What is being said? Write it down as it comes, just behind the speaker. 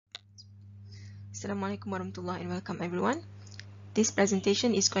Assalamualaikum warahmatullahi and welcome everyone. This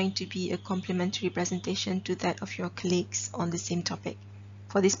presentation is going to be a complementary presentation to that of your colleagues on the same topic.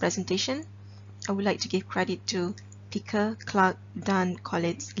 For this presentation, I would like to give credit to Picker, Clark, Dunn,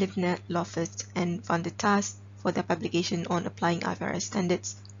 Collins, Livner, Loftus and Van der Tas for their publication on Applying IFRS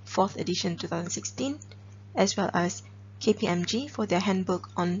Standards 4th edition 2016, as well as KPMG for their handbook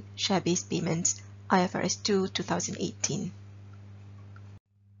on share-based payments IFRS 2 2018.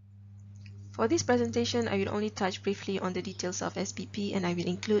 For this presentation, I will only touch briefly on the details of SBP, and I will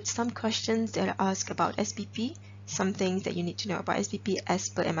include some questions that are asked about SBP, some things that you need to know about SBP as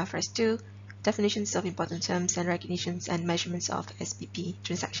per MFRS 2, definitions of important terms and recognitions and measurements of SBP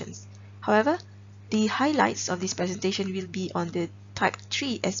transactions. However, the highlights of this presentation will be on the Type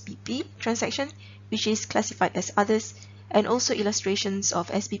 3 SBP transaction, which is classified as others, and also illustrations of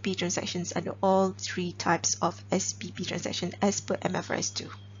SBP transactions under all three types of SBP transaction as per MFRS 2.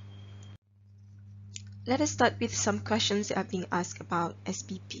 Let us start with some questions that are being asked about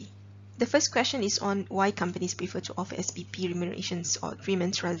SBP. The first question is on why companies prefer to offer SBP remunerations or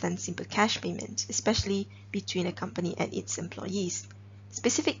agreements rather than simple cash payments, especially between a company and its employees.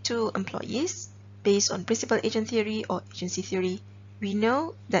 Specific to employees, based on principal agent theory or agency theory, we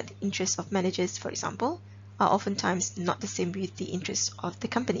know that the interests of managers, for example, are oftentimes not the same with the interests of the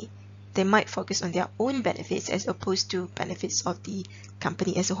company. They might focus on their own benefits as opposed to benefits of the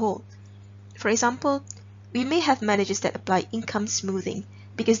company as a whole. For example, we may have managers that apply income smoothing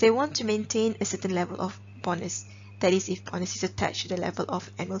because they want to maintain a certain level of bonus. That is, if bonus is attached to the level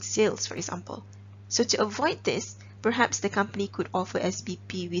of annual sales, for example. So to avoid this, perhaps the company could offer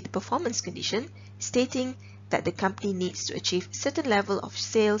SBP with performance condition, stating that the company needs to achieve a certain level of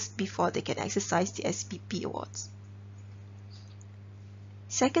sales before they can exercise the SBP awards.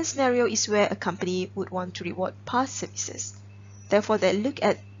 Second scenario is where a company would want to reward past services. Therefore, they look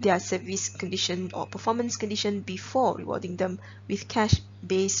at their service condition or performance condition before rewarding them with cash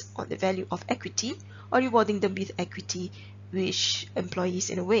based on the value of equity, or rewarding them with equity which employees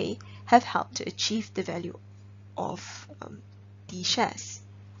in a way have helped to achieve the value of the shares.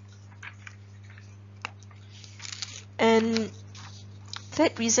 And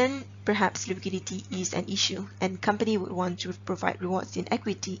third reason, perhaps liquidity is an issue and company would want to provide rewards in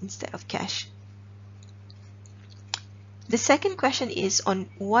equity instead of cash. The second question is on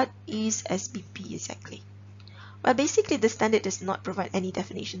what is SBP exactly? Well, basically the standard does not provide any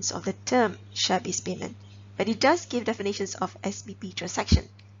definitions of the term share-based payment, but it does give definitions of SBP transaction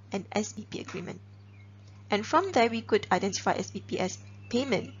and SBP agreement. And from there we could identify SBP as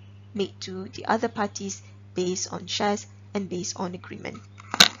payment made to the other parties based on shares and based on agreement,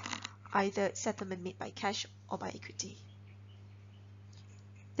 either settlement made by cash or by equity.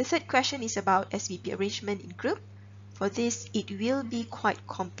 The third question is about SBP arrangement in group. For this, it will be quite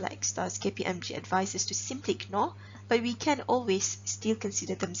complex, thus KPMG advises to simply ignore, but we can always still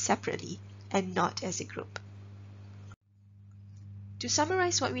consider them separately and not as a group. To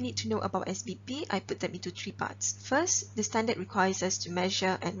summarize what we need to know about SBP, I put them into three parts. First, the standard requires us to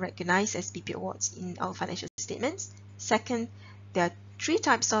measure and recognize SBP awards in our financial statements. Second, there are three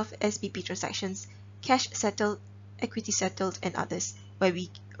types of SBP transactions: cash settled, equity settled, and others, where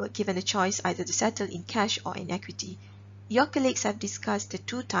we were given a choice either to settle in cash or in equity. Your colleagues have discussed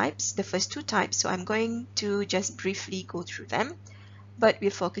the first two types, so I'm going to just briefly go through them, but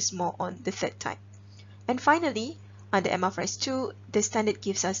we'll focus more on the third type. And finally, under MFRS 2, the standard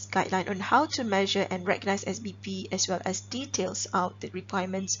gives us guideline on how to measure and recognize SBP, as well as details out the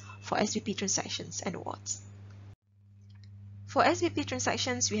requirements for SBP transactions and awards. For SBP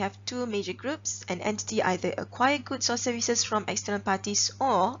transactions, we have two major groups: an entity either acquire goods or services from external parties,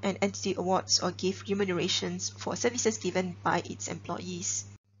 or an entity awards or give remunerations for services given by its employees.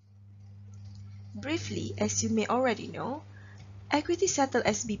 Briefly, as you may already know, equity settled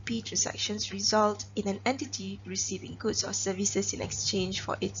SBP transactions result in an entity receiving goods or services in exchange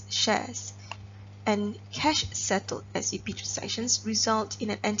for its shares, and cash settled SBP transactions result in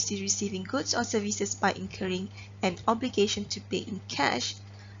an entity receiving goods or services by incurring an obligation to pay in cash,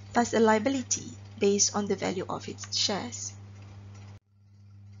 thus a liability based on the value of its shares.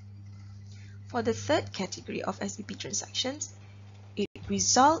 For the third category of SBP transactions, it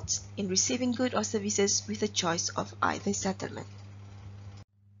results in receiving goods or services with a choice of either settlement.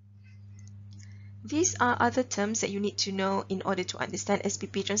 These are other terms that you need to know in order to understand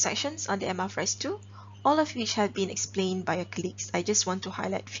SBP transactions under MFRS 2, all of which have been explained by your colleagues. I just want to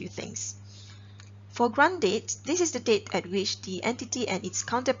highlight a few things. For grant date, this is the date at which the entity and its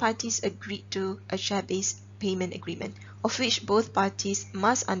counterparties agreed to a share-based payment agreement, of which both parties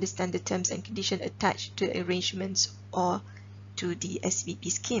must understand the terms and conditions attached to the arrangements or to the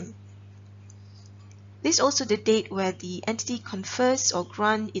SBP scheme. This is also the date where the entity confers or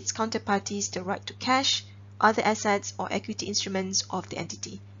grants its counterparties the right to cash, other assets or equity instruments of the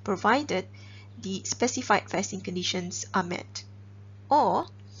entity, provided the specified vesting conditions are met. Or,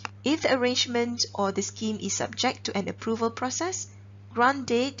 if the arrangement or the scheme is subject to an approval process, grant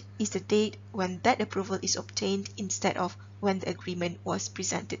date is the date when that approval is obtained instead of when the agreement was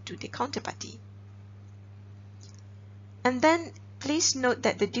presented to the counterparty. And then please note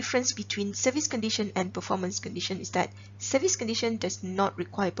that the difference between service condition and performance condition is that service condition does not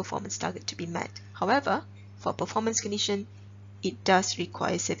require performance target to be met. However, for performance condition, it does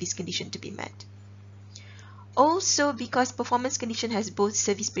require service condition to be met. Also, because performance condition has both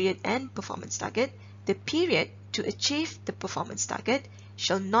service period and performance target, the period to achieve the performance target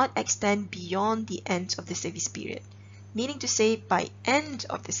shall not extend beyond the end of the service period. Meaning to say, by end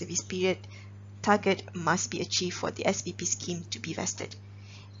of the service period, target must be achieved for the SBP scheme to be vested.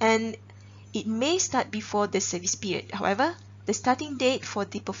 And it may start before the service period. However, the starting date for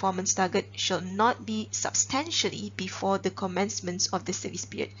the performance target shall not be substantially before the commencement of the service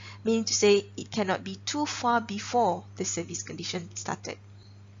period, meaning to say it cannot be too far before the service condition started.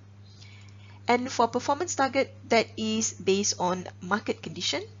 And for performance target, that is based on market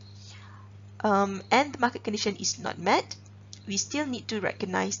condition, and the market condition is not met, we still need to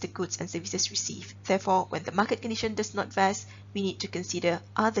recognize the goods and services received. Therefore, when the market condition does not vest, we need to consider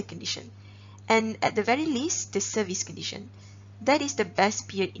other condition. And at the very least, the service condition. That is the best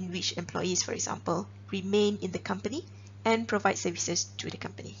period in which employees, for example, remain in the company and provide services to the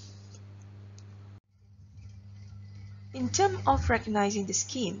company. In terms of recognizing the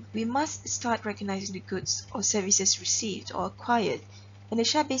scheme, we must start recognizing the goods or services received or acquired in a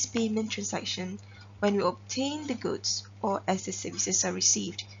share-based payment transaction when we obtain the goods or as the services are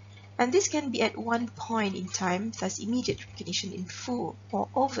received. And this can be at one point in time, thus immediate recognition in full, or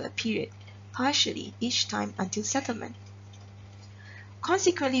over a period, partially each time until settlement.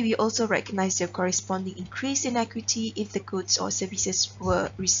 Consequently, we also recognize the corresponding increase in equity if the goods or services were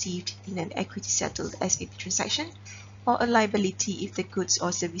received in an equity-settled SBP transaction, or a liability if the goods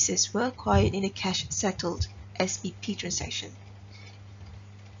or services were acquired in a cash-settled SBP transaction.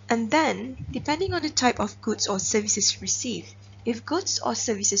 And then, depending on the type of goods or services received, if goods or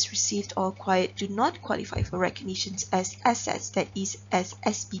services received or acquired do not qualify for recognition as assets, that is, as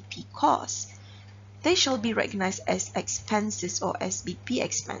SBP costs, they shall be recognized as expenses or SBP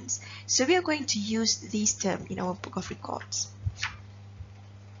expense. So we are going to use these terms in our book of records.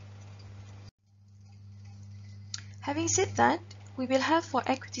 Having said that, we will have for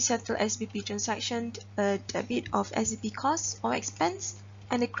equity settled SBP transaction a debit of SBP costs or expense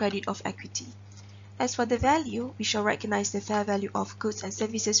and a credit of equity. As for the value, we shall recognize the fair value of goods and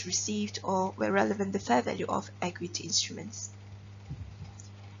services received, or where relevant, the fair value of equity instruments.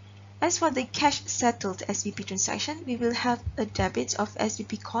 As for the cash settled SBP transaction, we will have a debit of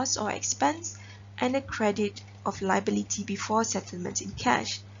SBP costs or expense and a credit of liability before settlement in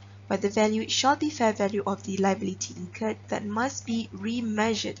cash, where the value shall be fair value of the liability incurred that must be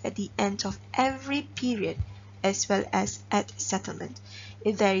remeasured at the end of every period as well as at settlement.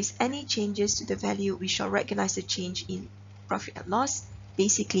 If there is any changes to the value, we shall recognize the change in profit and loss,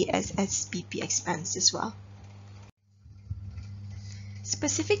 basically as SBP expense as well.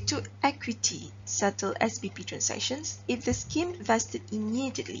 Specific to equity settled SBP transactions, if the scheme vested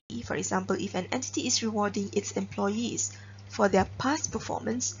immediately, for example, if an entity is rewarding its employees for their past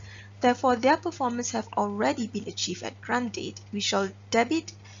performance, therefore their performance have already been achieved at grant date, we shall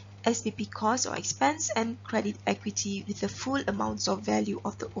debit SBP cost or expense and credit equity with the full amounts of value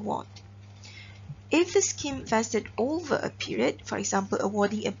of the award. If the scheme vested over a period, for example,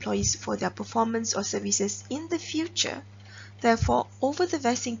 awarding employees for their performance or services in the future, therefore, over the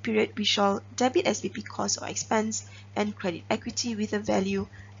vesting period, we shall debit SBP cost or expense and credit equity with a value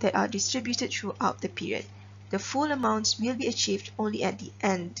that are distributed throughout the period. The full amounts will be achieved only at the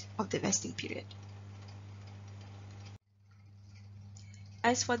end of the vesting period.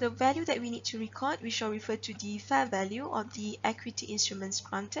 As for the value that we need to record, we shall refer to the fair value of the equity instruments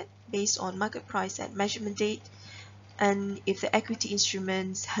granted based on market price at measurement date. And if the equity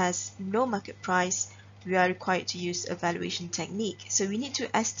instruments has no market price, we are required to use a valuation technique. So we need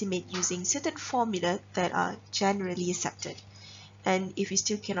to estimate using certain formula that are generally accepted. And if we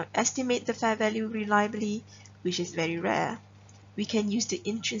still cannot estimate the fair value reliably, which is very rare, we can use the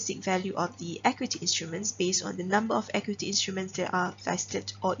intrinsic value of the equity instruments based on the number of equity instruments that are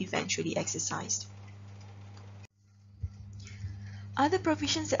vested or eventually exercised. Other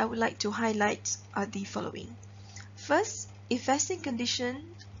provisions that I would like to highlight are the following. First, if vesting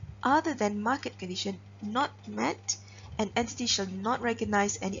condition other than market condition not met, An entity shall not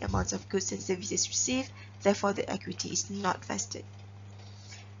recognize any amounts of goods and services received, therefore the equity is not vested.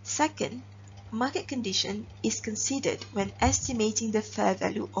 Second, market condition is considered when estimating the fair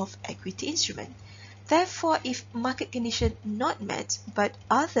value of equity instrument. Therefore, if market condition not met but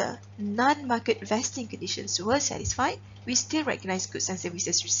other non-market vesting conditions were satisfied, we still recognize goods and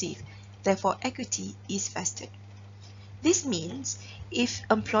services received. Therefore, equity is vested. This means if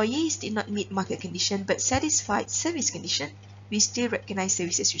employees did not meet market condition but satisfied service condition, we still recognize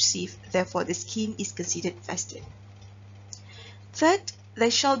services received. Therefore, the scheme is considered vested. Third,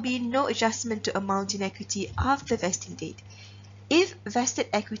 there shall be no adjustment to amount in equity after vesting date. If vested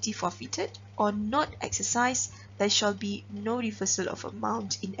equity forfeited or not exercised, there shall be no reversal of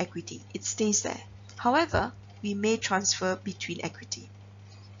amount in equity. It stays there. However, we may transfer between equity.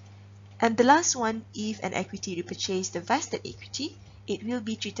 And the last one, if an equity repurchased the vested equity, it will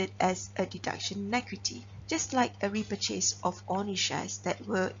be treated as a deduction in equity, just like a repurchase of ordinary shares that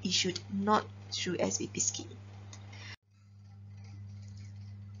were issued not through SBP scheme.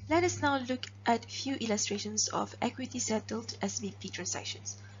 Let us now look at few illustrations of equity settled SBP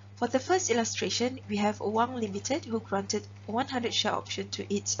transactions. For the first illustration, we have Wang Limited who granted 100 share option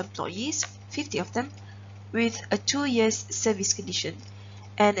to its employees, 50 of them, with a 2 years service condition,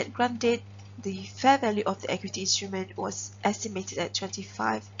 and at grant date, the fair value of the equity instrument was estimated at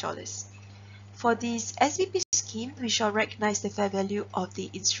 $25. For this SBP scheme, we shall recognize the fair value of the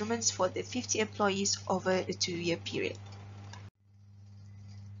instruments for the 50 employees over the 2-year period.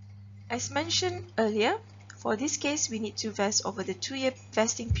 As mentioned earlier, for this case, we need to vest over the 2-year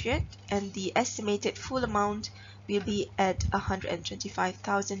vesting period, and the estimated full amount will be at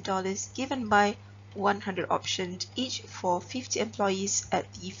 $125,000 given by 100 options each for 50 employees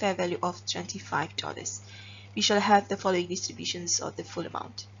at the fair value of $25. We shall have the following distributions of the full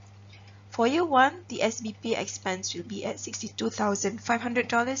amount. For year 1, the SBP expense will be at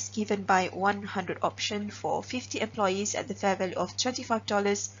 $62,500 given by 100 options for 50 employees at the fair value of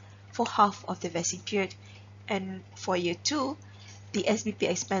 $25 for half of the vesting period. And for year 2, the SBP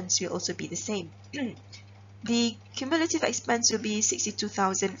expense will also be the same. The cumulative expense will be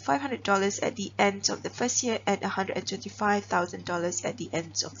 $62,500 at the end of the first year and $125,000 at the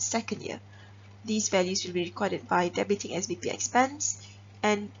end of the second year. These values will be recorded by debiting SBP expense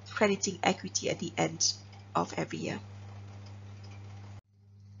and crediting equity at the end of every year.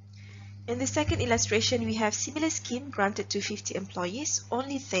 In the second illustration, we have similar scheme granted to 50 employees.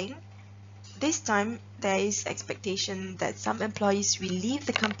 Only thing, this time there is expectation that some employees will leave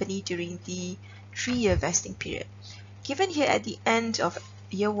the company during the 3-year vesting period. Given here at the end of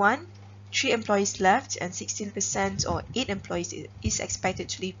year 1, 3 employees left and 16% or 8 employees is expected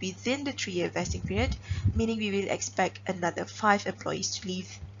to leave within the 3-year vesting period, meaning we will expect another 5 employees to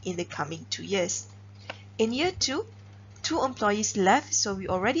leave in the coming 2 years. In year 2, 2 employees left, so we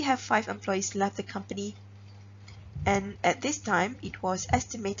already have 5 employees left the company, and at this time it was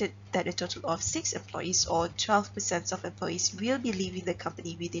estimated that a total of 6 employees or 12% of employees will be leaving the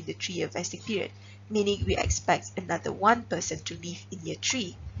company within the 3-year vesting period, meaning we expect another 1 person to leave in year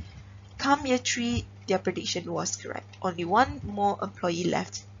 3. Come year 3, their prediction was correct. Only 1 more employee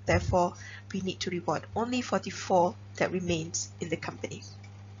left, therefore we need to reward only 44 that remains in the company.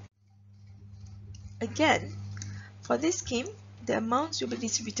 Again, for this scheme, the amounts will be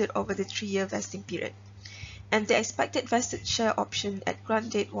distributed over the 3-year vesting period. And the expected vested share option at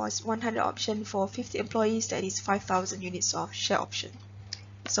grant date was 100 option for 50 employees, that is 5,000 units of share option.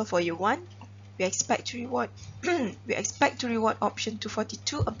 So for year 1, we expect to reward option to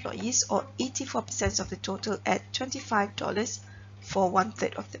 42 employees or 84% of the total at $25 for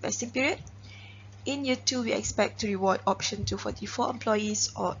 1/3 of the vesting period. In year 2, we expect to reward option to 44 employees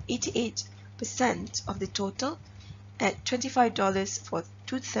or 88% of the total at $25 for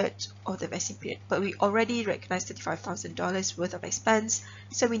 2/3 of the vesting period, but we already recognize $35,000 worth of expense,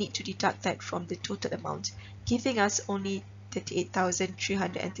 so we need to deduct that from the total amount, giving us only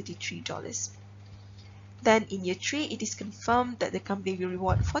 $38,333. Then in year 3, it is confirmed that the company will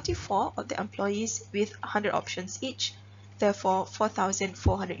reward 44 of the employees with 100 options each, therefore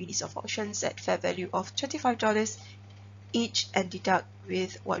 4,400 units of options at fair value of $25 each, and deduct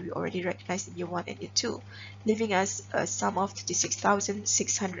with what we already recognized in year 1 and year 2, leaving us a sum of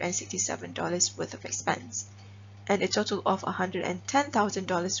 $36,667 worth of expense and a total of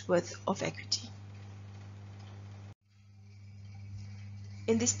 $110,000 worth of equity.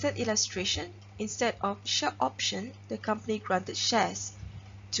 In this third illustration, instead of share option, the company granted shares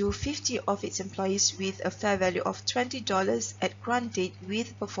to 50 of its employees with a fair value of $20 at grant date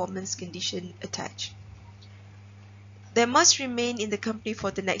with performance condition attached. They must remain in the company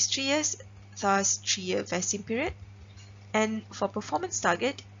for the next 3 years, thus 3-year vesting period. And for performance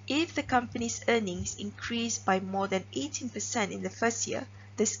target, if the company's earnings increase by more than 18% in the first year,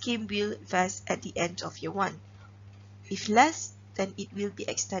 the scheme will vest at the end of year 1. If less, then it will be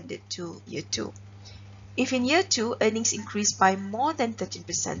extended to year 2. If in year 2 earnings increase by more than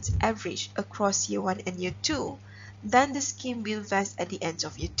 13% average across year 1 and year 2, then the scheme will vest at the end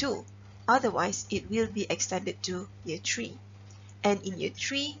of year 2. Otherwise, it will be extended to year 3. And in year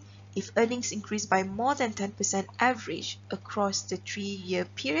 3, if earnings increase by more than 10% average across the 3-year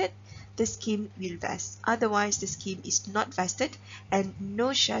period, the scheme will vest. Otherwise, the scheme is not vested and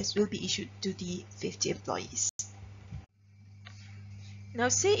no shares will be issued to the 50 employees. Now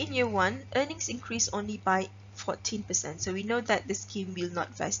say in year 1, earnings increase only by 14%, so we know that the scheme will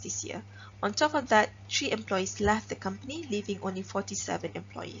not vest this year. On top of that, 3 employees left the company, leaving only 47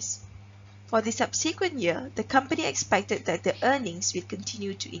 employees. For the subsequent year, the company expected that the earnings will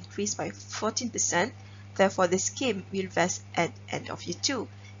continue to increase by 14%, therefore the scheme will vest at end of year 2,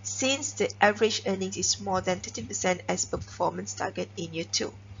 since the average earnings is more than 13% as per performance target in year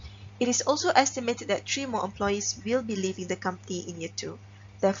 2. It is also estimated that 3 more employees will be leaving the company in year 2.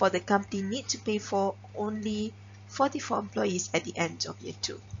 Therefore, the company needs to pay for only 44 employees at the end of year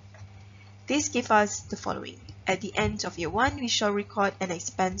 2. This gives us the following. At the end of year 1, we shall record an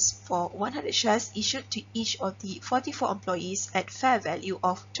expense for 100 shares issued to each of the 44 employees at fair value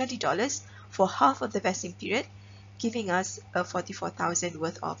of $20 for half of the vesting period, giving us a $44,000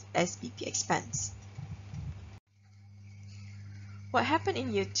 worth of SBP expense. What happened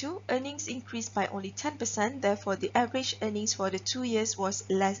in year 2? Earnings increased by only 10%, therefore the average earnings for the 2 years was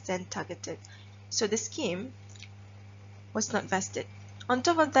less than targeted. So the scheme was not vested. On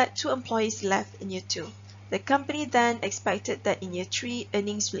top of that, 2 employees left in year 2. The company then expected that in year 3,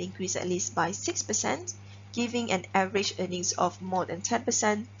 earnings will increase at least by 6%, giving an average earnings of more than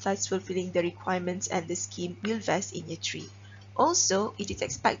 10%, thus fulfilling the requirements, and the scheme will vest in year 3. Also, it is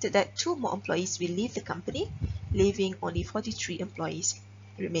expected that 2 more employees will leave the company, leaving only 43 employees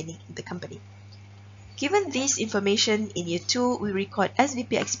remaining in the company. Given this information, in year 2, we record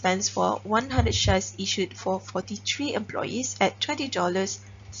SBP expense for 100 shares issued for 43 employees at $20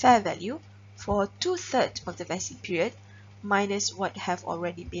 fair value for 2/3 of the vesting period, minus what have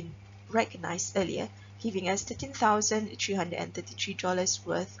already been recognized earlier, giving us $13,333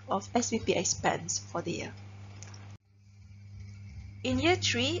 worth of SBP expense for the year. In year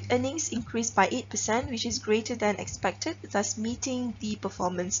 3, earnings increased by 8%, which is greater than expected, thus meeting the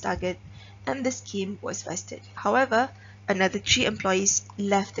performance target, and the scheme was vested. However, another 3 employees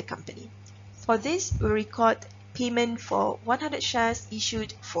left the company. For this, we record payment for 100 shares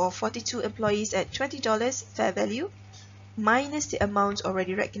issued for 42 employees at $20 fair value, minus the amount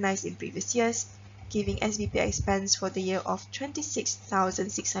already recognized in previous years, giving SBP expense for the year of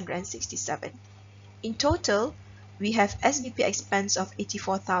 $26,667. In total, we have SBP expense of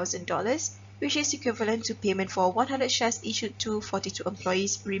 $84,000, which is equivalent to payment for 100 shares issued to 42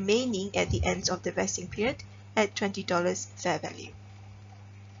 employees remaining at the end of the vesting period at $20 fair value.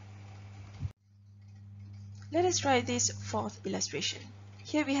 Let us try this 4th illustration.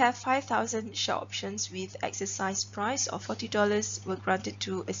 Here we have 5,000 share options with exercise price of $40 were granted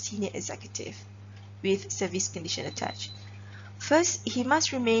to a senior executive with service condition attached. First, he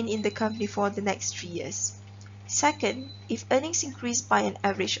must remain in the company for the next 3 years. Second, if earnings increase by an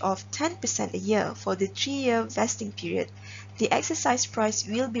average of 10% a year for the 3-year vesting period, the exercise price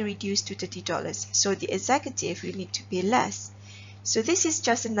will be reduced to $30, so the executive will need to pay less. So this is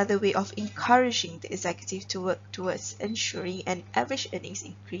just another way of encouraging the executive to work towards ensuring an average earnings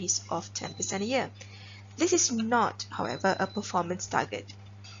increase of 10% a year. This is not, however, a performance target.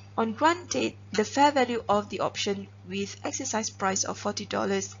 On grant date, the fair value of the option with exercise price of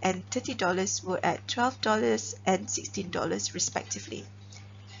 $40 and $30 were at $12 and $16 respectively.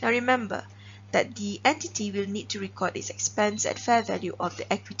 Now remember that the entity will need to record its expense at fair value of the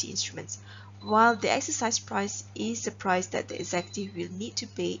equity instruments, while the exercise price is the price that the executive will need to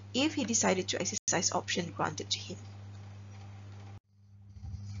pay if he decided to exercise option granted to him.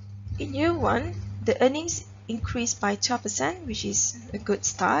 In year 1, the earnings increased by 12%, which is a good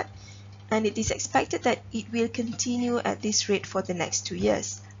start, and it is expected that it will continue at this rate for the next 2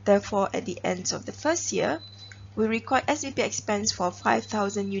 years. Therefore, at the end of the first year, we record SBP expense for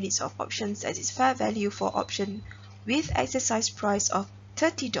 5,000 units of options as its fair value for option with exercise price of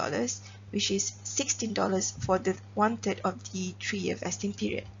 $30, which is $16 for the 1/3 of the 3-year vesting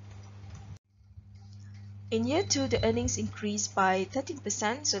period. In year 2, the earnings increased by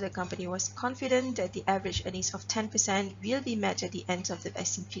 13%, so the company was confident that the average earnings of 10% will be met at the end of the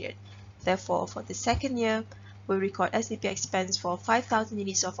vesting period. Therefore, for the second year, we record SBP expense for 5,000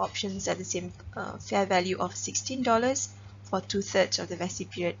 units of options at the same fair value of $16, for 2/3 of the vesting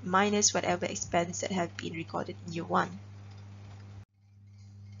period minus whatever expense that have been recorded in year 1.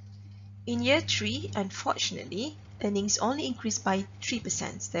 In year 3, unfortunately, earnings only increased by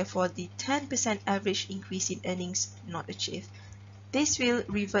 3%, therefore the 10% average increase in earnings not achieved. This will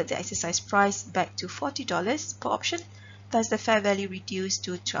revert the exercise price back to $40 per option, thus the fair value reduced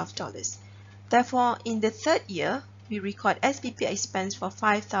to $12. Therefore, in the 3rd year, we record SBP expense for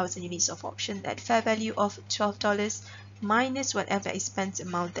 5,000 units of option at fair value of $12 minus whatever expense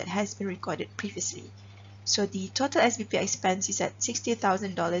amount that has been recorded previously. So the total SBP expense is at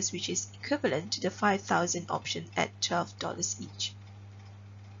 $60,000, which is equivalent to the 5,000 option at $12 each.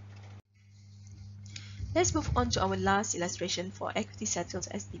 Let's move on to our last illustration for equity settled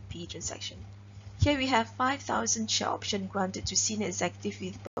SBP transaction. Here we have 5,000 share option granted to senior executive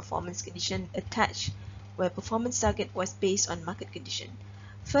with performance condition attached, where performance target was based on market condition.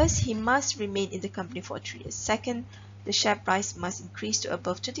 First, he must remain in the company for 3 years. Second, the share price must increase to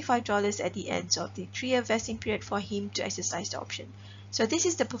above $25 at the end of the 3-year vesting period for him to exercise the option. So this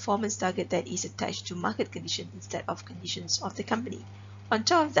is the performance target that is attached to market condition instead of conditions of the company. On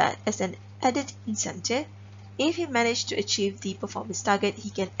top of that, as an added incentive, if he managed to achieve the performance target,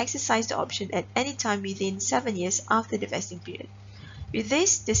 he can exercise the option at any time within 7 years after the vesting period. With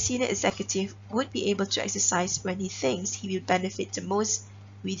this, the senior executive would be able to exercise when he thinks he will benefit the most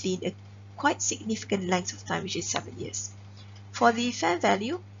within a quite significant length of time, which is 7 years. For the fair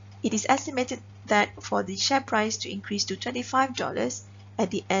value, it is estimated that for the share price to increase to $25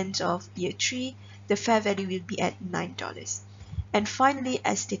 at the end of year 3, the fair value will be at $9. And finally,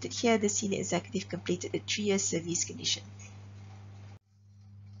 as stated here, the senior executive completed a 3-year service condition.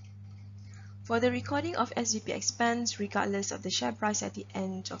 For the recording of SBP expense, regardless of the share price at the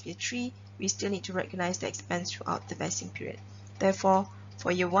end of year 3, we still need to recognize the expense throughout the vesting period. Therefore,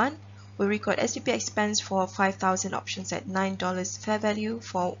 for year 1, we record SBP expense for 5,000 options at $9 fair value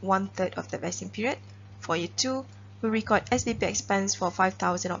for 1/3 of the vesting period. For year 2, we record SBP expense for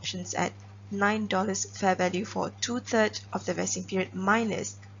 5,000 options at $9 fair value for 2/3 of the vesting period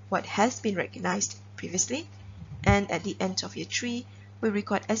minus what has been recognized previously. And at the end of year 3, we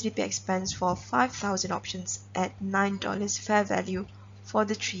record SBP expense for 5,000 options at $9 fair value for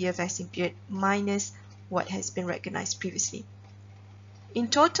the 3-year vesting period minus what has been recognized previously. In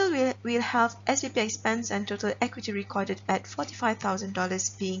total, we'll have SBP expense and total equity recorded at $45,000,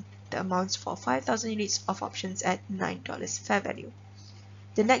 being the amounts for 5,000 units of options at $9 fair value.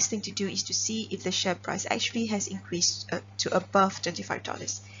 The next thing to do is to see if the share price actually has increased to above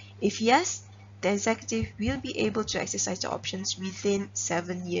 $25. If yes, the executive will be able to exercise the options within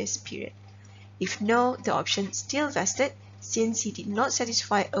 7 years period. If no, the option still vested since he did not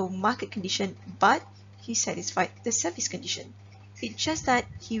satisfy a market condition but he satisfied the service condition. It's just that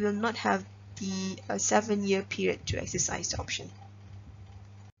he will not have the 7-year period to exercise the option.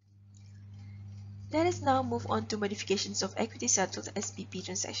 Let us now move on to modifications of equity settled SBP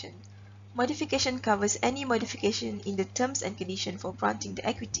transaction. Modification covers any modification in the terms and conditions for granting the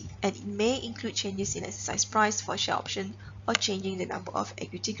equity, and it may include changes in exercise price for share option or changing the number of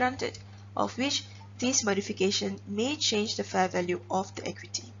equity granted, of which this modification may change the fair value of the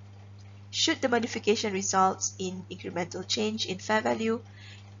equity. Should the modification result in incremental change in fair value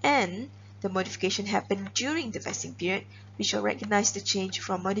and the modification happen during the vesting period, we shall recognize the change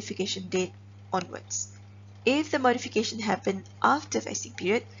from modification date onwards. If the modification happened after vesting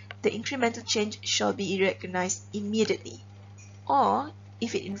period, the incremental change shall be recognized immediately. Or,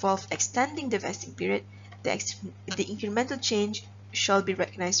 if it involves extending the vesting period, the incremental change shall be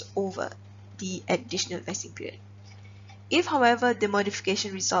recognized over the additional vesting period. If, however, the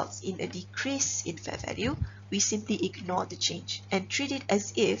modification results in a decrease in fair value, we simply ignore the change and treat it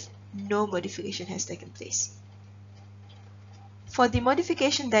as if no modification has taken place. For the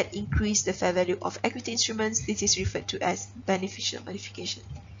modification that increase the fair value of equity instruments, this is referred to as beneficial modification.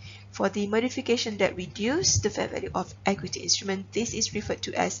 For the modification that reduce the fair value of equity instrument, this is referred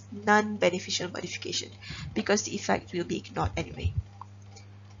to as non-beneficial modification because the effect will be ignored anyway.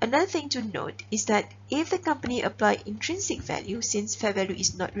 Another thing to note is that if the company apply intrinsic value, since fair value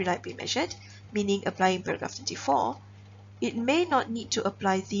is not reliably measured, meaning applying paragraph 24, it may not need to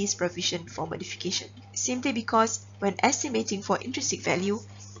apply this provision for modification, simply because when estimating for intrinsic value,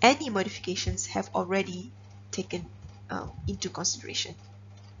 any modifications have already taken into consideration.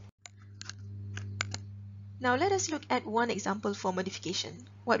 Now let us look at one example for modification.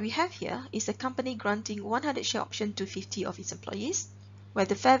 What we have here is a company granting 100 share option to 50 of its employees, where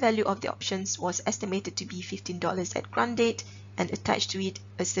the fair value of the options was estimated to be $15 at grant date and attached to it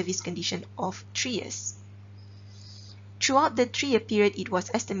a service condition of 3 years. Throughout the 3-year period, it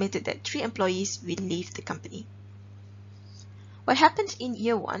was estimated that 3 employees will leave the company. What happened in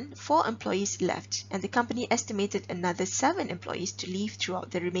year 1, 4 employees left, and the company estimated another 7 employees to leave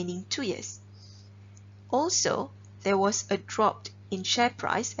throughout the remaining 2 years. Also, there was a drop in share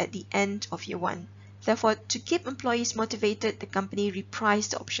price at the end of year 1. Therefore, to keep employees motivated, the company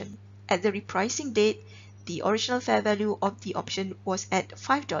repriced the option. At the repricing date, the original fair value of the option was at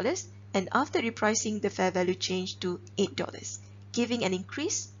 $5, and after repricing, the fair value changed to $8, giving an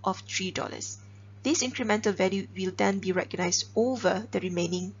increase of $3. This incremental value will then be recognized over the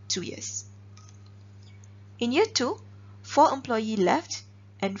remaining 2 years. In year 2, 4 employees left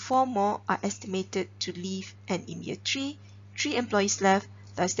and 4 more are estimated to leave, and in year 3, 3 employees left,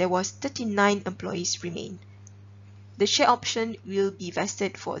 thus there was 39 employees remain. The share option will be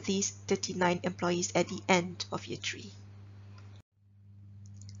vested for these 39 employees at the end of year 3.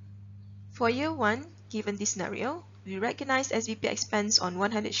 For year 1, given this scenario, we recognize SBP expense on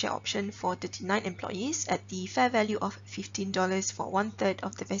 100 share option for 39 employees at the fair value of $15 for 1/3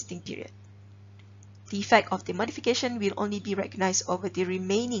 of the vesting period. The effect of the modification will only be recognized over the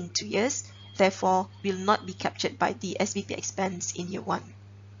remaining 2 years, therefore will not be captured by the SBP expense in year 1.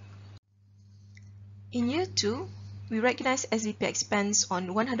 In year 2, we recognize SBP expense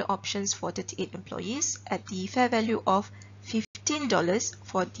on 100 options for 38 employees at the fair value of $15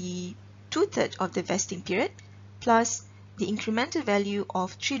 for the 2/3 of the vesting period, plus the incremental value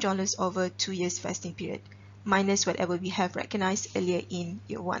of $3 over 2 years vesting period, minus whatever we have recognized earlier in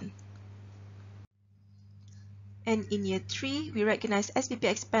year 1. And in year 3, we recognize SBP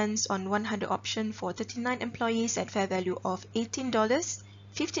expense on 100 option for 39 employees at fair value of $18,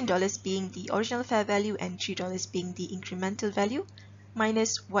 $15 being the original fair value and $3 being the incremental value,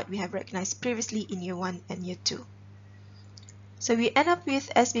 minus what we have recognized previously in year 1 and year 2. So we end up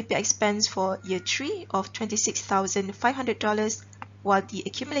with SBP expense for year 3 of $26,500, while the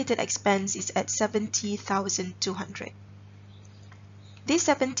accumulated expense is at $70,200. This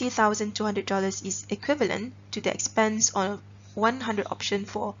 $70,200 is equivalent to the expense on 100 option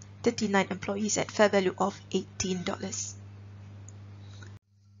for 39 employees at fair value of $18.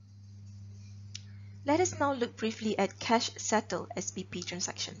 Let us now look briefly at cash settled SBP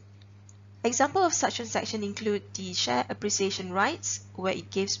transaction. Example of such transaction include the share appreciation rights, where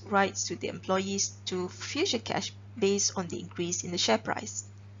it gives rights to the employees to future cash based on the increase in the share price.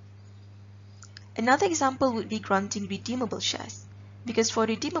 Another example would be granting redeemable shares, because for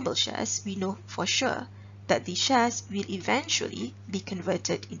redeemable shares, we know for sure that the shares will eventually be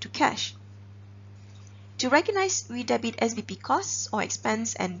converted into cash. To recognize, we debit SBP costs or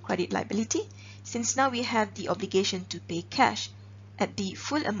expense and credit liability, since now we have the obligation to pay cash at the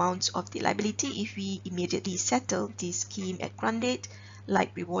full amount of the liability if we immediately settle the scheme at grant date,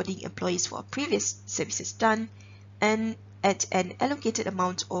 like rewarding employees for previous services done, and at an allocated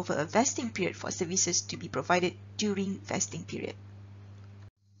amount over a vesting period for services to be provided during vesting period.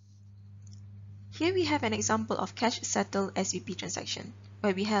 Here we have an example of cash settled SBP transaction,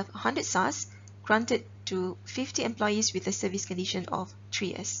 where we have 100 SARs granted to 50 employees with a service condition of 3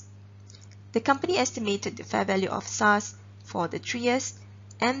 years. The company estimated the fair value of SARs for the 3 years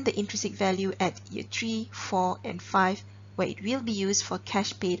and the intrinsic value at year 3, 4, and 5, where it will be used for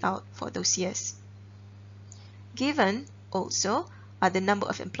cash paid out for those years. Given also are the number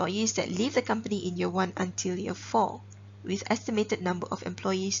of employees that leave the company in year 1 until year 4, with estimated number of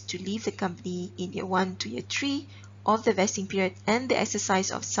employees to leave the company in year 1 to year 3 of the vesting period and the exercise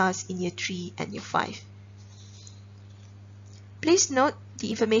of SARs in year 3 and year 5. Please note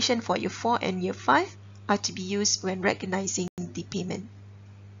the information for year 4 and year 5 are to be used when recognizing the payment.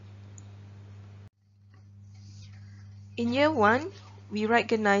 In year 1, we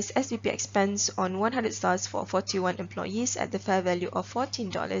recognize SBP expense on 100 SARs for 41 employees at the fair value of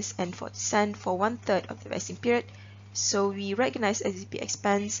 $14.40 for 1/3 of the vesting period. So we recognize SBP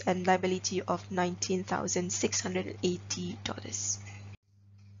expense and liability of $19,680.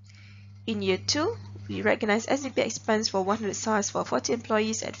 In year 2, we recognize SBP expense for 100 SARs for 40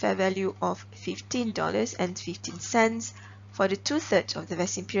 employees at fair value of $15.15 for the 2/3 of the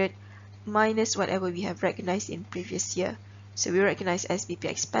vesting period, minus whatever we have recognized in previous year. So we recognize SBP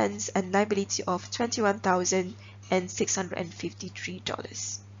expense and liability of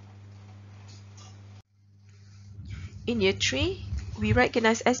 $21,653. In year 3, we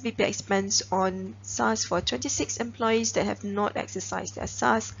recognize SBP expense on SARs for 26 employees that have not exercised their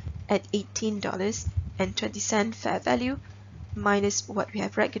SARs at $18.20 fair value, minus what we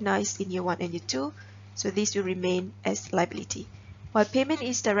have recognized in year 1 and year 2, so this will remain as liability. While payment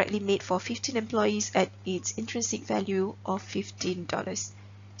is directly made for 15 employees at its intrinsic value of $15.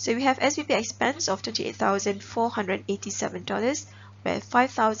 So we have SBP expense of $28,487, where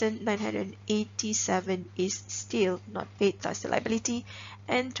 5,987 is still not paid, thus the liability,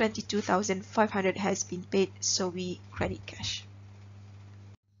 and 22,500 has been paid, so we credit cash.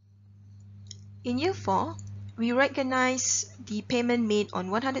 In year 4, we recognize the payment made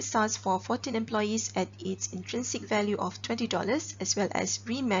on 100 SARs for 14 employees at its intrinsic value of $20, as well as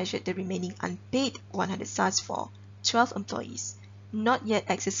remeasured the remaining unpaid 100 SARs for 12 employees, not yet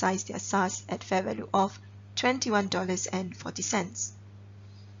exercised their SARs at fair value of $21.40.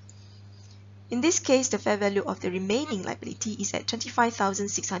 In this case, the fair value of the remaining liability is at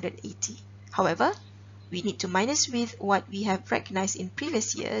 $25,680. However, we need to minus with what we have recognized in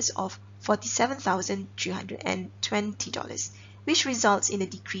previous years of $47,320, which results in a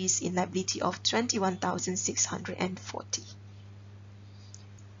decrease in liability of $21,640.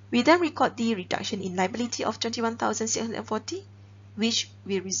 We then record the reduction in liability of $21,640, which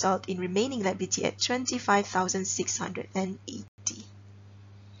will result in remaining liability at $25,680.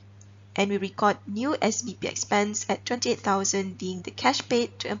 And we record new SBP expense at $28,000, being the cash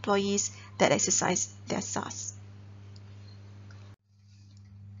paid to employees that exercise their SARs.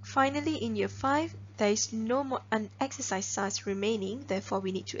 Finally, in year 5, there is no more unexercised SARs remaining, therefore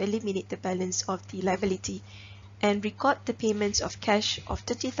we need to eliminate the balance of the liability and record the payments of cash of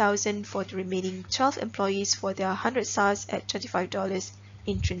 $30,000 for the remaining 12 employees for their 100 SARs at $25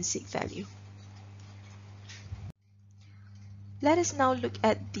 intrinsic value. Let us now look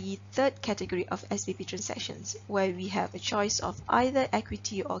at the third category of SBP transactions, where we have a choice of either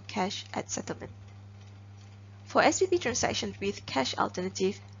equity or cash at settlement. For SBP transactions with cash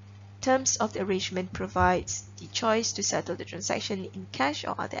alternative, terms of the arrangement provides the choice to settle the transaction in cash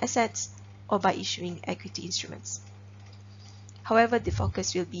or other assets, or by issuing equity instruments. However, the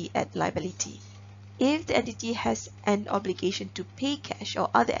focus will be at liability. If the entity has an obligation to pay cash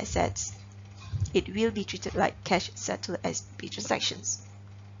or other assets, it will be treated like cash-settled SBP transactions.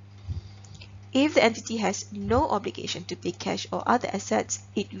 If the entity has no obligation to pay cash or other assets,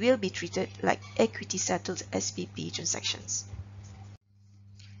 it will be treated like equity-settled SBP transactions.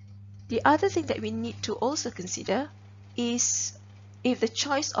 The other thing that we need to also consider is if the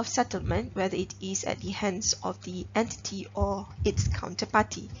choice of settlement, whether it is at the hands of the entity or its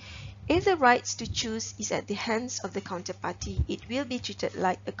counterparty. If the rights to choose is at the hands of the counterparty, it will be treated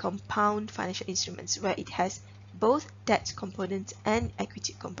like a compound financial instruments where it has both debt component and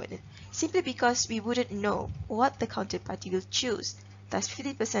equity component, simply because we wouldn't know what the counterparty will choose. Thus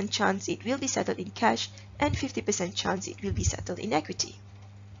 50% chance it will be settled in cash and 50% chance it will be settled in equity.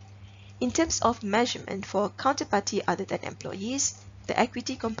 In terms of measurement for counterparty other than employees, the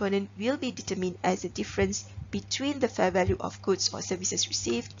equity component will be determined as the difference between the fair value of goods or services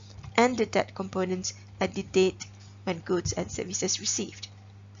received and the debt component at the date when goods and services received.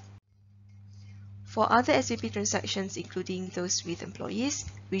 For other SBP transactions, including those with employees,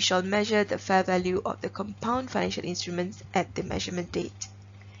 we shall measure the fair value of the compound financial instruments at the measurement date.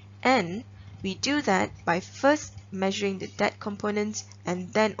 And we do that by first measuring the debt component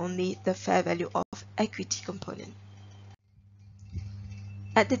and then only the fair value of equity component.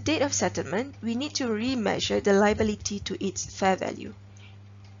 At the date of settlement, we need to remeasure the liability to its fair value.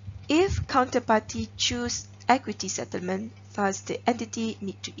 If counterparty choose equity settlement, thus the entity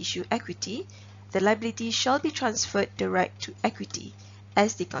need to issue equity, the liability shall be transferred direct to equity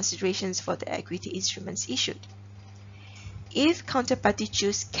as the considerations for the equity instruments issued. If counterparty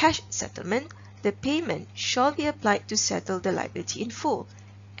choose cash settlement, the payment shall be applied to settle the liability in full.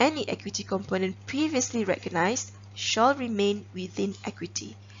 Any equity component previously recognized shall remain within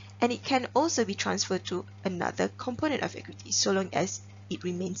equity, and it can also be transferred to another component of equity so long as it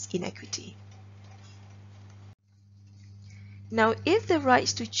remains in equity. Now, if the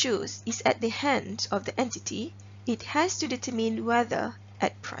rights to choose is at the hands of the entity, it has to determine whether,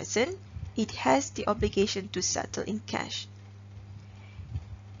 at present, it has the obligation to settle in cash.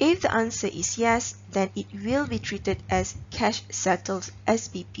 If the answer is yes, then it will be treated as cash-settled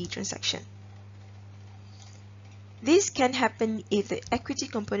SBP transaction. This can happen if the equity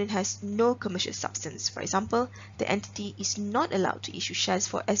component has no commercial substance. For example, the entity is not allowed to issue shares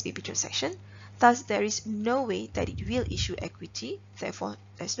for SBP transaction, thus there is no way that it will issue equity, therefore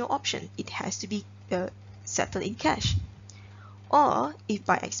there's no option, it has to be settled in cash. Or if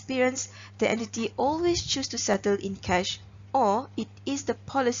by experience the entity always chooses to settle in cash, or it is the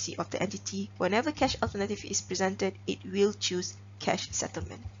policy of the entity whenever cash alternative is presented, it will choose cash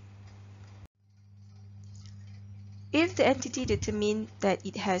settlement. If the entity determines that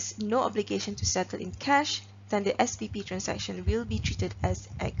it has no obligation to settle in cash, then the SBP transaction will be treated as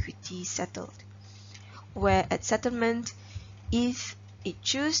equity settled. Where at settlement, if it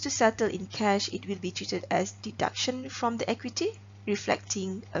chooses to settle in cash, it will be treated as deduction from the equity.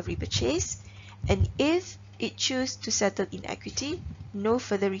 reflecting a repurchase, and if it chooses to settle in equity, no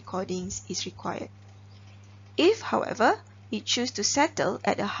further recordings is required. If, however, it chooses to settle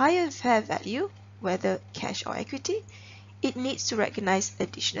at a higher fair value, whether cash or equity, it needs to recognize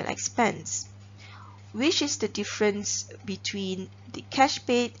additional expense, which is the difference between the cash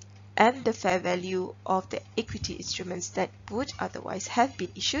paid and the fair value of the equity instruments that would otherwise have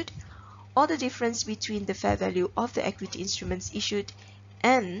been issued, or the difference between the fair value of the equity instruments issued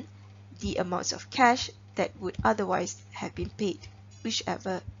and the amounts of cash that would otherwise have been paid,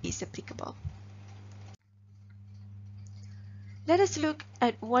 whichever is applicable. Let us look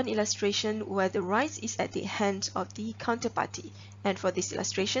at one illustration where the right is at the hand of the counterparty, and for this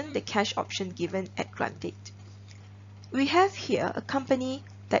illustration, the cash option given at grant date. We have here a company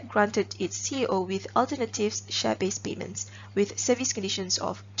that granted its CEO with alternatives share-based payments with service conditions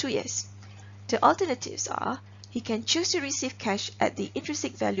of 2 years. The alternatives are: he can choose to receive cash at the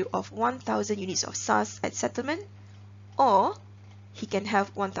intrinsic value of 1,000 units of SARS at settlement, or he can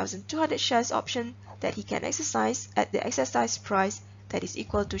have 1,200 shares option that he can exercise at the exercise price that is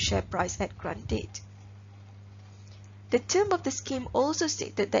equal to share price at grant date. The term of the scheme also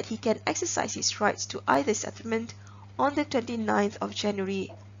stated that he can exercise his rights to either settlement on the 29th of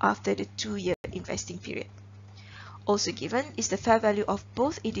January after the 2-year investing period. Also given is the fair value of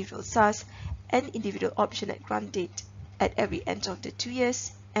both individual SARS and individual option at grant date at every end of the 2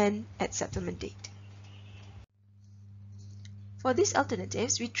 years and at settlement date. For these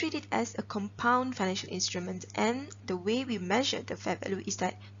alternatives, we treat it as a compound financial instrument, and the way we measure the fair value is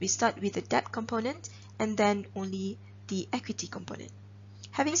that we start with the debt component and then only the equity component.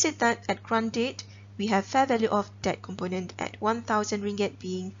 Having said that, at grant date, we have fair value of debt component at 1,000 ringgit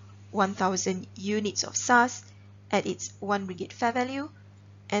being 1,000 units of SARS at its 1 ringgit fair value,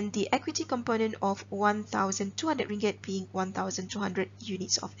 and the equity component of 1,200 ringgit being 1,200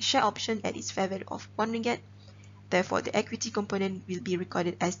 units of share option at its fair value of 1 ringgit. Therefore, the equity component will be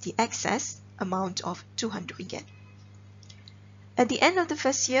recorded as the excess amount of 200 ringgit. At the end of the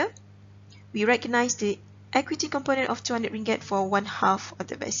first year, we recognize the equity component of 200 ringgit for 1/2 of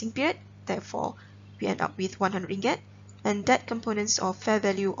the vesting period. Therefore, we end up with 100 ringgit, and debt components of fair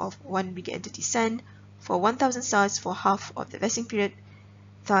value of 1 ringgit and 30 cent for 1,000 SARS for half of the vesting period.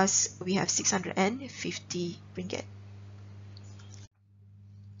 Thus, we have 650 ringgit.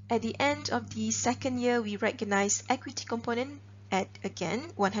 At the end of the second year, we recognize equity component at,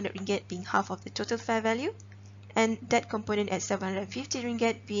 again, 100 ringgit being half of the total fair value, and debt component at 750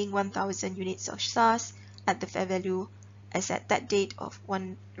 ringgit being 1,000 units of SARS at the fair value as at that date of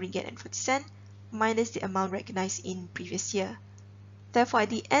 1 ringgit and 40 cent minus the amount recognized in previous year. Therefore, at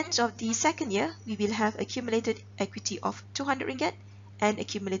the end of the second year, we will have accumulated equity of 200 ringgit and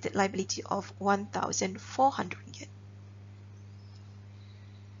accumulated liability of 1,400 ringgit.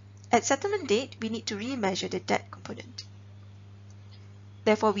 At settlement date, we need to remeasure the debt component.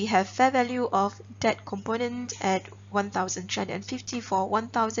 Therefore, we have fair value of debt component at 1,350 for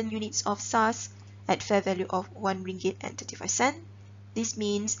 1,000 units of SARS at fair value of 1 ringgit and 35 cent. This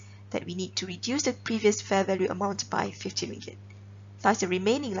means that we need to reduce the previous fair value amount by 50 ringgit. Thus, the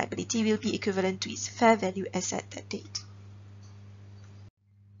remaining liability will be equivalent to its fair value as at that date.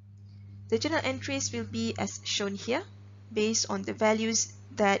 The journal entries will be as shown here, based on the values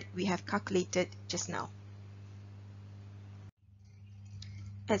that we have calculated just now.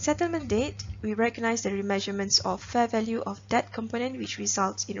 At settlement date, we recognize the remeasurements of fair value of debt component, which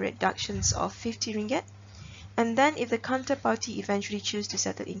results in reductions of 50 ringgit. And then if the counterparty eventually chooses to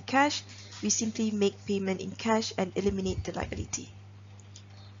settle in cash, we simply make payment in cash and eliminate the liability.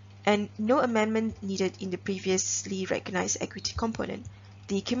 And no amendment needed in the previously recognized equity component.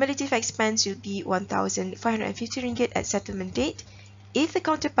 The cumulative expense will be 1,550 ringgit at settlement date. If the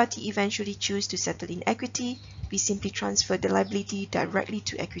counterparty eventually chooses to settle in equity, we simply transfer the liability directly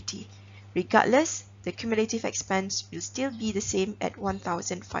to equity. Regardless, the cumulative expense will still be the same at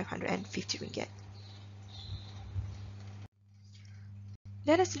 1,550 ringgit.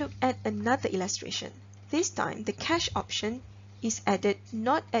 Let us look at another illustration. This time, the cash option is added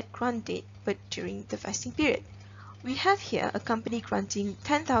not at grant date but during the vesting period. We have here a company granting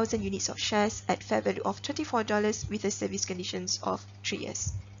 10,000 units of shares at fair value of $24 with the service conditions of 3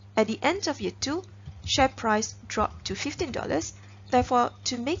 years. At the end of year 2, share price dropped to $15. Therefore,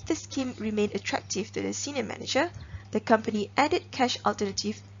 to make the scheme remain attractive to the senior manager, the company added cash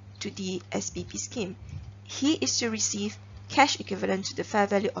alternative to the SBP scheme. He is to receive cash equivalent to the fair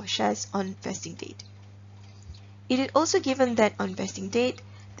value of shares on vesting date. It is also given that on vesting date,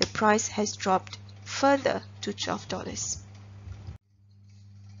 the price has dropped further to $12.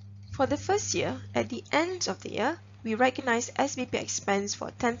 For the first year, at the end of the year, we recognize SBP expense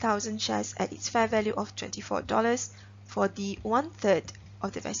for 10,000 shares at its fair value of $24 for the 1/3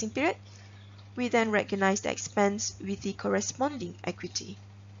 of the vesting period. We then recognize the expense with the corresponding equity.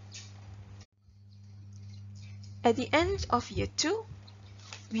 At the end of year 2,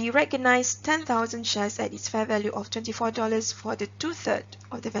 we recognize 10,000 shares at its fair value of $24 for the 2/3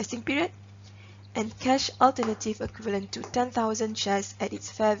 of the vesting period, and cash alternative equivalent to 10,000 shares at its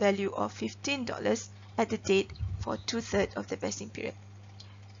fair value of $15 at the date for 2/3 of the vesting period.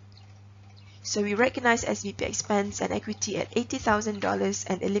 So we recognize SBP expense and equity at $80,000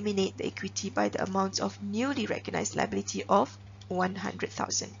 and eliminate the equity by the amounts of newly recognized liability of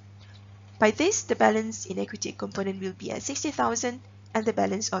 $100,000. By this, the balance in equity component will be at $60,000 and the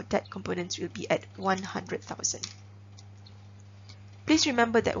balance of debt components will be at $100,000. Please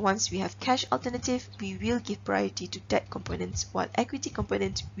remember that once we have cash alternative, we will give priority to debt components while equity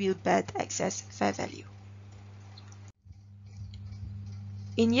components will bear the excess fair value.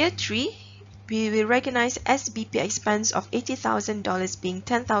 In year 3, we will recognize SBP expense of $80,000 being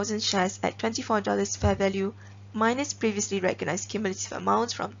 10,000 shares at $24 fair value minus previously recognized cumulative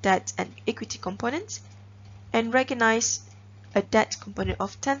amounts from debt and equity components, and recognize a debt component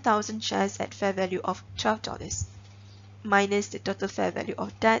of 10,000 shares at fair value of $12 minus the total fair value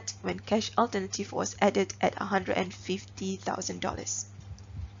of debt when cash alternative was added at $150,000.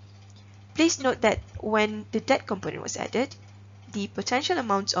 Please note that when the debt component was added, the potential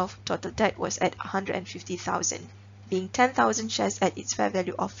amount of total debt was at $150,000, being 10,000 shares at its fair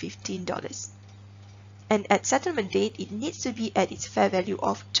value of $15. And at settlement date, it needs to be at its fair value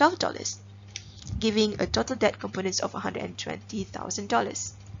of $12, giving a total debt components of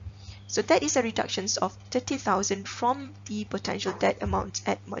 $120,000. So that is a reduction of $30,000 from the potential debt amount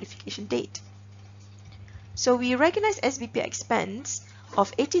at modification date. So we recognize SBP expense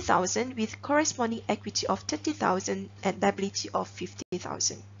of $80,000 with corresponding equity of $30,000 and liability of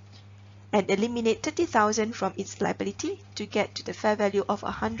 $50,000, and eliminate $30,000 from its liability to get to the fair value of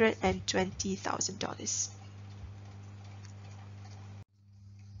 $120,000.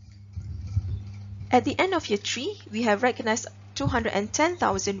 At the end of year 3, we have recognized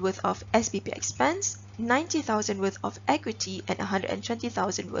 $210,000 worth of SBP expense, $90,000 worth of equity, and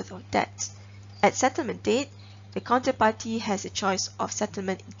 $120,000 worth of debt. At settlement date, the counterparty has a choice of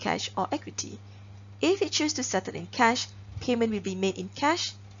settlement in cash or equity. If it chooses to settle in cash, payment will be made in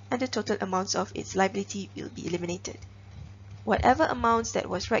cash and the total amounts of its liability will be eliminated. Whatever amounts that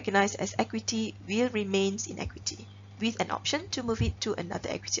was recognized as equity will remain in equity, with an option to move it to another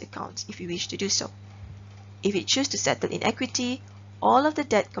equity account if you wish to do so. If it chooses to settle in equity, all of the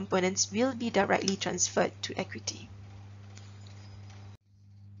debt components will be directly transferred to equity.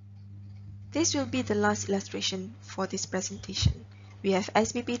 This will be the last illustration for this presentation. We have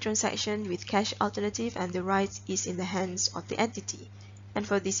SBP transaction with cash alternative and the rights is in the hands of the entity. And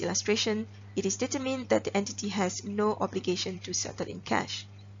for this illustration, it is determined that the entity has no obligation to settle in cash.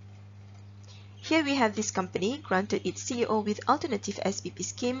 Here we have this company granted its CEO with alternative SBP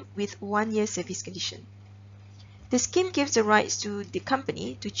scheme with 1-year service condition. The scheme gives the rights to the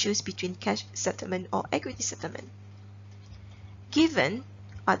company to choose between cash settlement or equity settlement. Given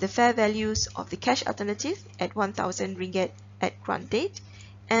are the fair values of the cash alternative at 1,000 ringgit at grant date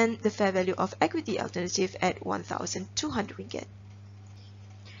and the fair value of equity alternative at 1,200 ringgit.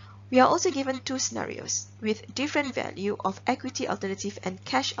 We are also given 2 scenarios with different value of equity alternative and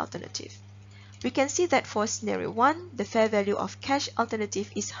cash alternative. We can see that for scenario 1, the fair value of cash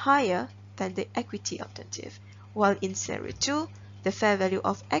alternative is higher than the equity alternative, while in scenario 2, the fair value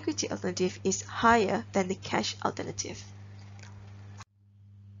of equity alternative is higher than the cash alternative.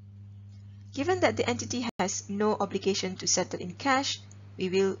 Given that the entity has no obligation to settle in cash, we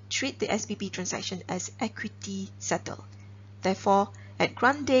will treat the SBP transaction as equity settled. Therefore, at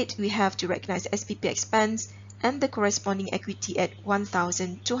grant date, we have to recognize SBP expense and the corresponding equity at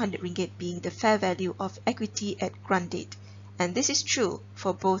 1,200 ringgit being the fair value of equity at grant date. And this is true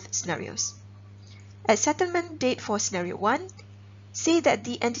for both scenarios. At settlement date for scenario 1, say that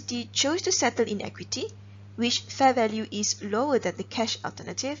the entity chose to settle in equity, which fair value is lower than the cash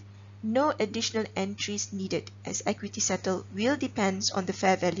alternative. No additional entries needed as equity settle will depend on the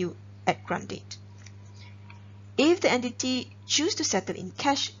fair value at grant date. If the entity chooses to settle in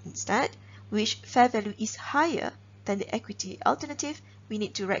cash instead, which fair value is higher than the equity alternative, we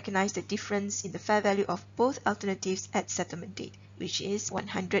need to recognize the difference in the fair value of both alternatives at settlement date, which is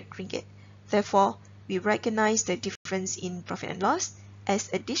 100 ringgit. Therefore, we recognize the difference in profit and loss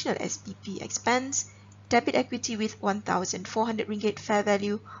as additional SBP expense, debit equity with 1,400 ringgit fair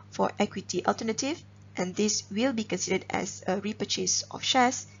value for equity alternative, and this will be considered as a repurchase of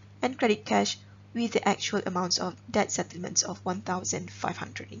shares, and credit cash with the actual amounts of debt settlements of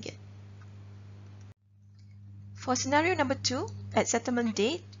 1,500 ringgit. For scenario number 2, at settlement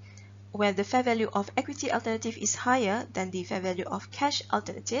date, where the fair value of equity alternative is higher than the fair value of cash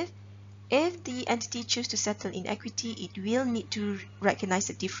alternative, if the entity chooses to settle in equity, it will need to recognize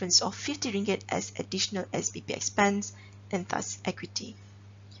the difference of 50 ringgit as additional SBP expense and thus equity.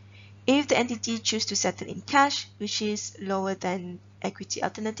 If the entity chooses to settle in cash, which is lower than equity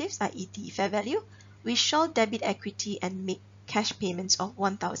alternatives, i.e. the fair value, we shall debit equity and make cash payments of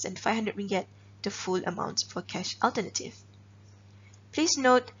 1,500 ringgit, the full amount for cash alternative. Please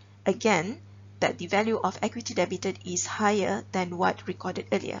note again that the value of equity debited is higher than what recorded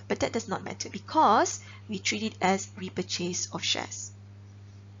earlier, but that does not matter because we treat it as repurchase of shares.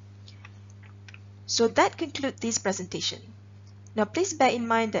 So that concludes this presentation. Now please bear in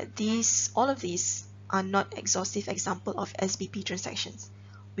mind that all of these are not exhaustive example of SBP transactions.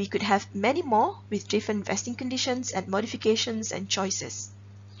 We could have many more with different vesting conditions and modifications and choices.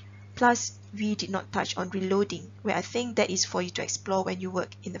 Plus, we did not touch on reloading, where I think that is for you to explore when you work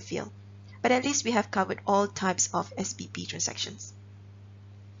in the field. But at least we have covered all types of SBP transactions.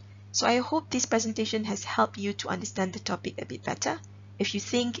 So I hope this presentation has helped you to understand the topic a bit better. If you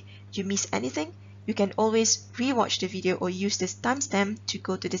think you missed anything, you can always rewatch the video or use this timestamp to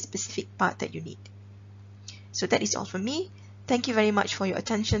go to the specific part that you need. So that is all from me. Thank you very much for your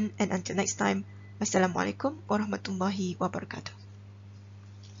attention, and until next time, Wassalamualaikum warahmatullahi wabarakatuh.